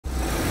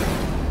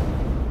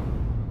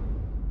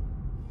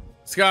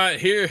Scott,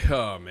 here,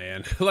 oh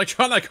man.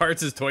 Electronic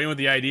Arts is toying with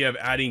the idea of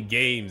adding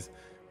games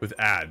with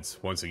ads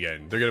once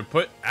again. They're gonna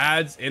put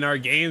ads in our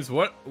games.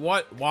 What,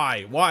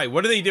 why?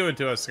 What are they doing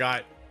to us,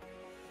 Scott?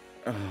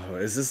 Oh,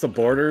 is this the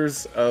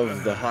borders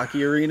of the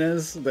hockey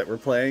arenas that we're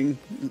playing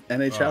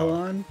NHL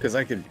on? Because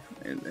I could,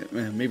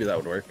 maybe that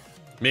would work.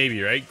 Maybe,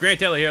 right?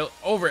 Grant Taylor here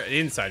over at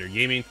Insider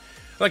Gaming.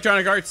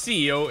 Electronic Arts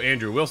CEO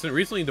Andrew Wilson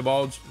recently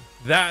divulged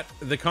that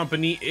the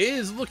company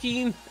is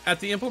looking at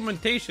the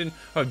implementation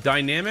of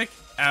dynamic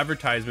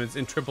advertisements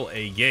in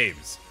AAA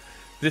games.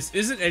 This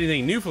isn't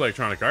anything new for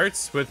Electronic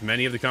Arts, with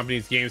many of the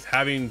company's games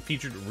having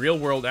featured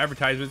real-world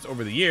advertisements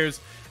over the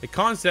years, a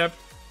concept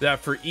that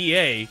for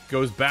EA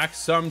goes back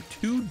some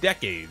 2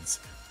 decades.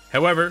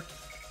 However,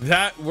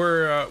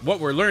 what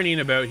we're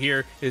learning about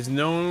here is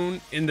known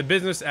in the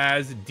business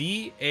as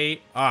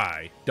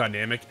DAI,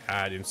 dynamic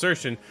ad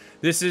insertion.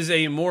 This is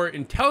a more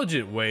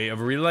intelligent way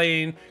of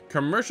relaying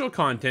commercial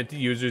content to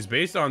users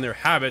based on their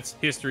habits,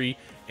 history,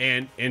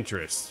 and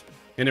interests.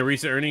 In a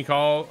recent earnings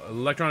call,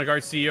 Electronic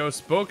Arts CEO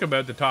spoke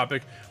about the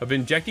topic of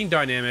injecting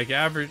dynamic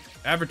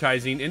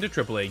advertising into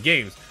AAA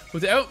games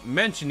without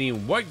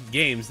mentioning what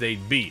games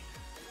they'd be.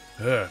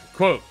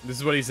 Quote, this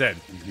is what he said.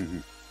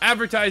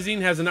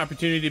 Advertising has an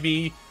opportunity to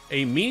be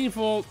a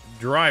meaningful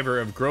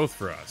driver of growth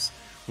for us.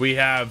 We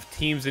have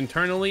teams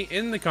internally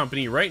in the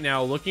company right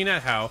now looking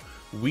at how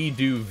we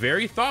do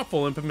very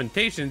thoughtful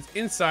implementations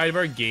inside of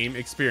our game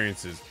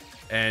experiences.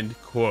 End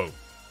quote.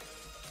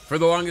 For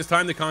the longest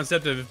time, the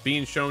concept of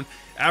being shown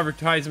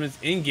advertisements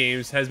in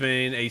games has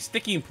been a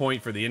sticking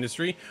point for the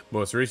industry.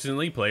 Most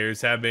recently,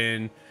 players have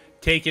been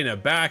taken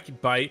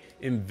aback by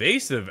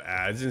invasive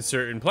ads in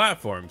certain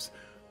platforms,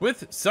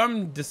 with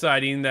some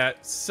deciding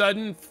that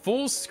sudden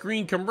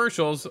full-screen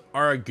commercials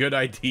are a good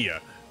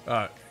idea.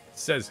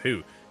 Says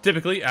who?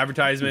 Typically,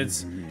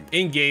 advertisements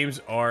in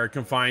games are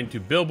confined to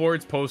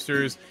billboards,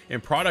 posters,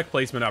 and product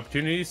placement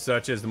opportunities,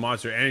 such as the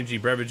Monster Energy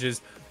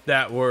beverages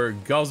that were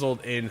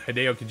guzzled in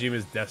Hideo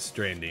Kojima's Death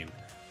Stranding.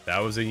 That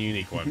was a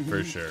unique one,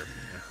 for sure.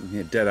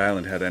 Yeah, Dead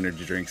Island had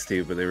energy drinks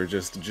too, but they were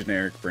just a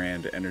generic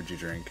brand energy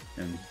drink,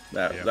 and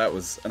that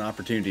was an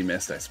opportunity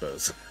missed, I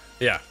suppose.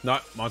 Yeah,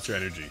 not Monster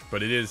Energy,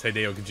 but it is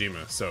Hideo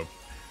Kojima, so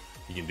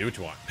you can do what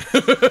you want.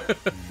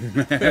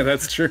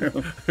 That's true.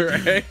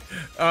 Right?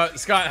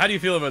 Scott, how do you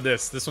feel about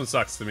this? This one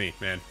sucks to me,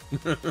 man.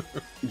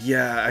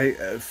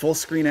 Yeah, full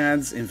screen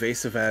ads,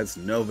 invasive ads,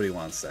 nobody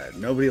wants that.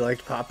 Nobody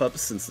liked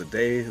pop-ups since the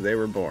day they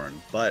were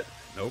born. But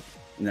nope.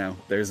 No,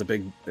 there's a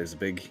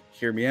big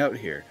hear me out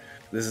here.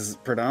 This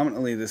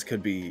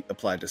could be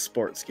applied to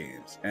sports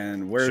games.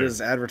 And where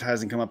does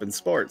advertising come up in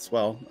sports?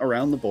 Well,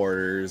 around the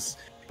borders,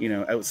 you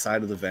know,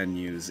 outside of the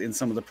venues, in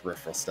some of the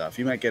peripheral stuff.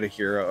 You might get a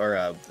hero or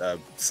a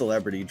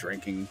celebrity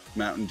drinking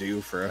Mountain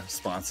Dew for a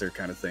sponsor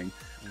kind of thing.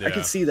 Yeah. I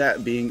could see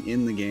that being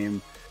in the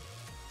game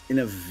in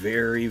a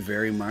very,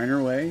 very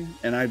minor way,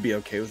 and I'd be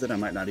okay with it. I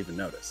might not even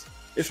notice.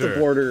 If the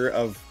border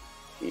of,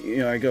 you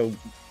know, I go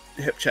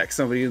hip check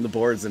somebody in the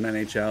boards in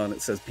NHL and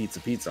it says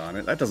pizza on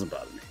it, that doesn't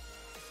bother me.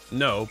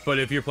 No, but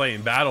if you're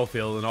playing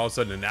Battlefield and all of a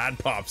sudden an ad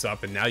pops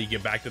up and now you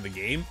get back to the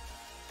game,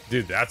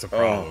 dude, that's a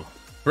problem. Oh.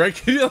 Right?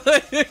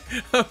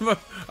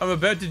 I'm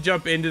about to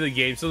jump into the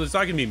game, so it's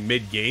not going to be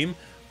mid-game,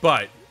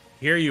 but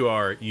here you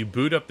are. You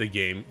boot up the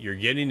game. You're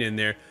getting in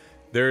there.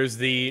 There's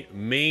the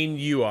main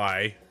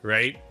UI,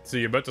 right? So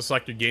you're about to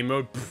select your game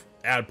mode. Poof,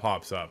 ad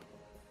pops up.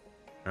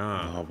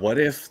 What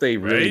if they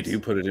really do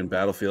put it in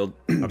Battlefield?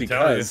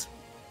 Because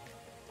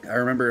I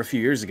remember a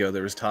few years ago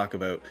there was talk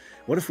about,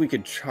 what if we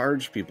could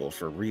charge people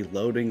for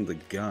reloading the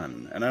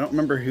gun? And I don't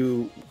remember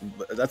who,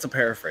 that's a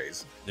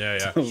paraphrase.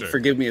 Yeah, so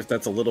forgive me if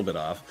that's a little bit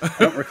off.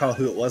 I don't recall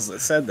who it was that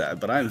said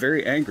that, but I'm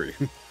very angry.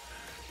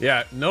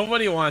 Yeah,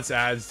 nobody wants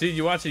ads. Dude,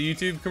 you watch a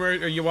YouTube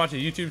commercial, or you watch a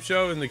YouTube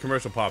show and the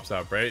commercial pops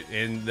up, right?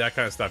 And that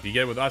kind of stuff. You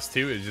get it with us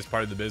too. It's just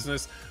part of the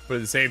business. But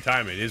at the same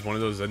time, it is one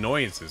of those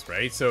annoyances,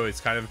 right? So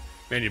it's kind of,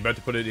 man, you're about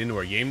to put it into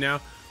our game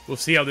now. We'll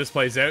see how this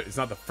plays out. It's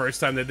not the first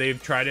time that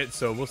they've tried it,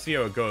 so we'll see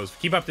how it goes.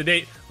 Keep up to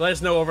date. Let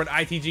us know over at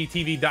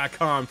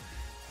itgtv.com.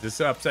 Is this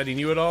upsetting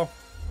you at all?